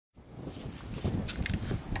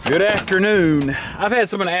Good afternoon. I've had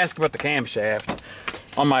someone ask about the camshaft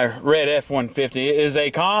on my red F-150. It is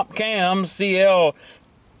a Cams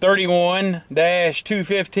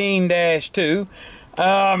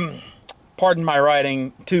CL31-215-2. Pardon my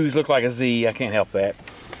writing, 2's look like a Z. I can't help that.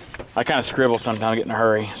 I kind of scribble sometimes, get in a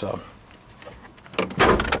hurry. So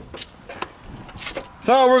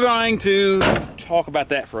we're going to talk about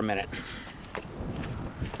that for a minute.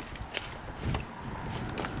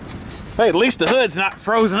 Hey, at least the hood's not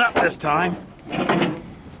frozen up this time.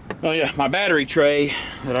 Oh yeah, my battery tray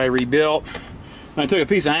that I rebuilt, I took a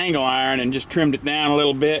piece of angle iron and just trimmed it down a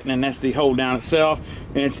little bit, and then that's the hold down itself,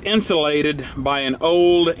 and it's insulated by an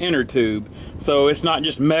old inner tube, so it's not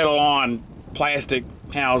just metal on plastic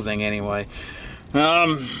housing anyway.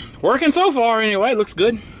 Working so far anyway, it looks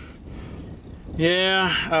good.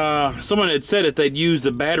 Yeah, someone had said that they'd used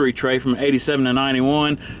a battery tray from 87 to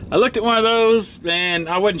 91. I looked at one of those and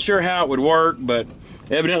I wasn't sure how it would work, but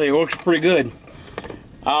evidently it works pretty good.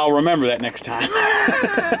 I'll remember that next time.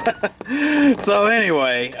 So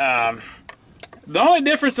anyway, the only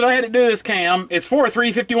difference that I had to do this cam, it's for a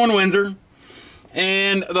 351 Windsor,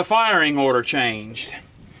 and the firing order changed.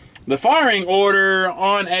 The firing order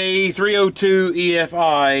on a 302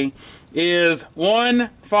 EFI is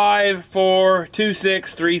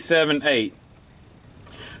 154-26378.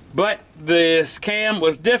 But this cam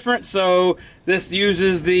was different, so this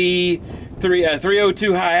uses the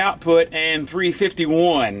 302 high output and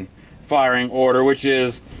 351 firing order, which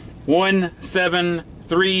is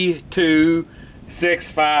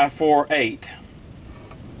 17326548.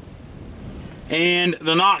 And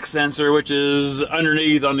the knock sensor, which is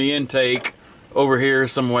underneath on the intake over here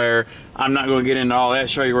somewhere. I'm not going to get into all that,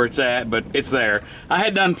 show you where it's at, but it's there. I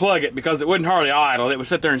had to unplug it because it wouldn't hardly idle. It would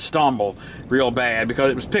sit there and stumble real bad because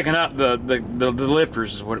it was picking up the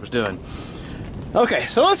lifters is what it was doing. Okay,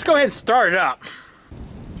 so let's go ahead and start it up.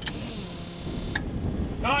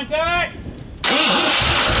 Contact!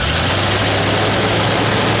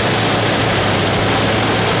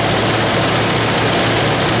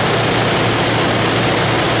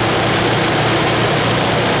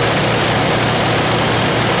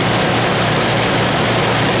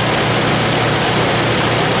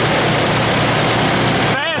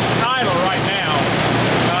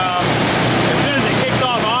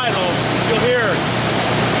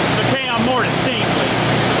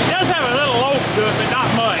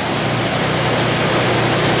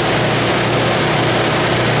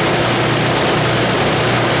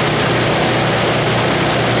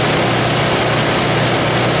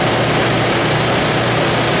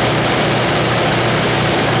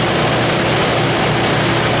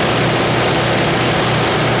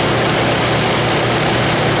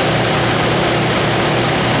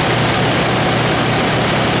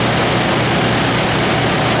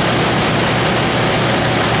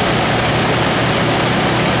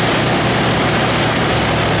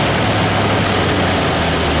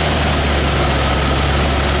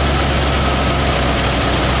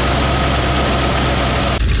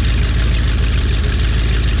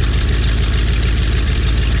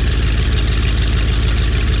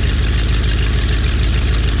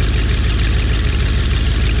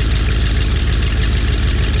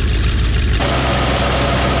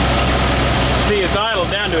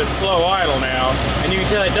 Slow idle now, and you can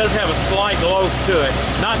tell it does have a slight lobe to it.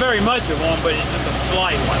 Not very much of one, but it's just a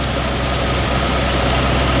slight one.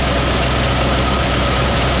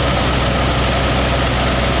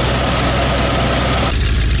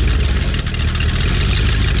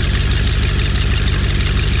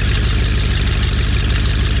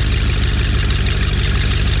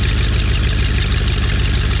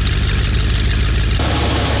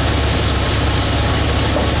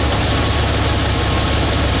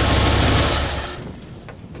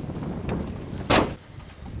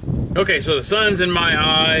 Okay, so the sun's in my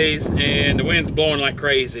eyes and the wind's blowing like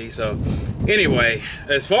crazy. So anyway,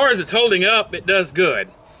 as far as it's holding up, it does good.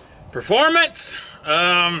 Performance,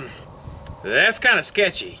 that's kind of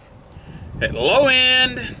sketchy. At low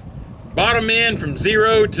end, bottom end from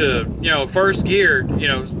 0 to, first gear,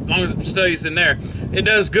 as long as it stays in there, it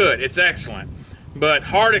does good. It's excellent. But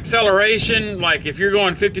hard acceleration, like if you're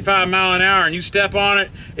going 55 mile an hour and you step on it,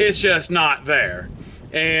 it's just not there.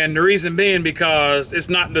 And the reason being because it's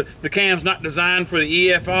not the cam's not designed for the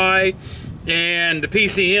EFI, and the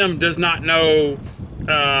PCM does not know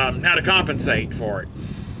how to compensate for it.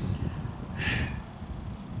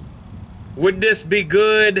 Would this be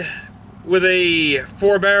good with a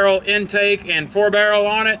 4-barrel intake and 4-barrel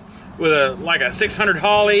on it with like a 600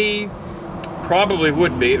 Holly? Probably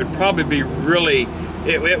would be. It would probably be really.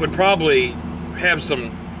 It would probably have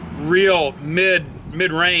some real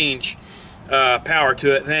mid-range power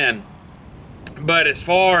to it then. But as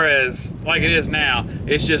far as like it is now,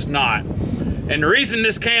 it's just not. And the reason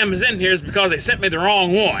this cam is in here is because they sent me the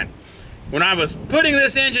wrong one. When I was putting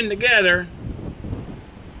this engine together,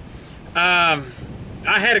 I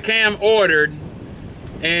had a cam ordered,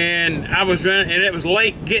 and I was running, and it was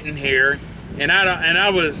late getting here, and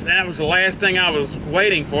that was the last thing I was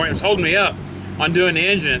waiting for. It was holding me up on doing the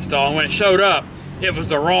engine install, and when it showed up, it was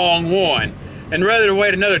the wrong one. And rather than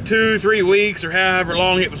wait another 2-3 weeks or however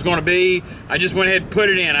long it was going to be, I just went ahead and put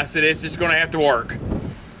it in. I said, it's just going to have to work.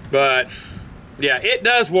 But yeah, it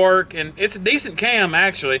does work, and it's a decent cam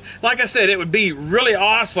actually. Like I said, it would be really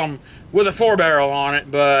awesome with a 4-barrel on it,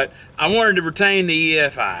 but I wanted to retain the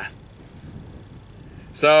EFI.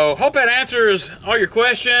 So hope that answers all your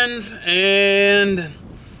questions, and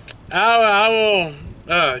I will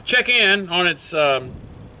check in on its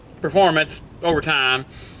performance over time.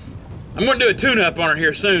 I'm going to do a tune-up on it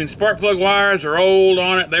here soon. Spark plug wires are old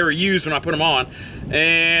on it. They were used when I put them on.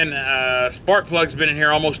 And spark plug's been in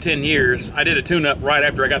here almost 10 years. I did a tune-up right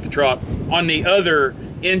after I got the truck on the other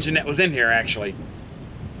engine that was in here, actually.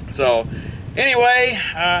 So, anyway,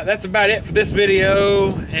 that's about it for this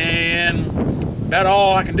video. And about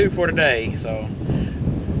all I can do for today. So,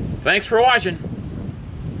 thanks for watching.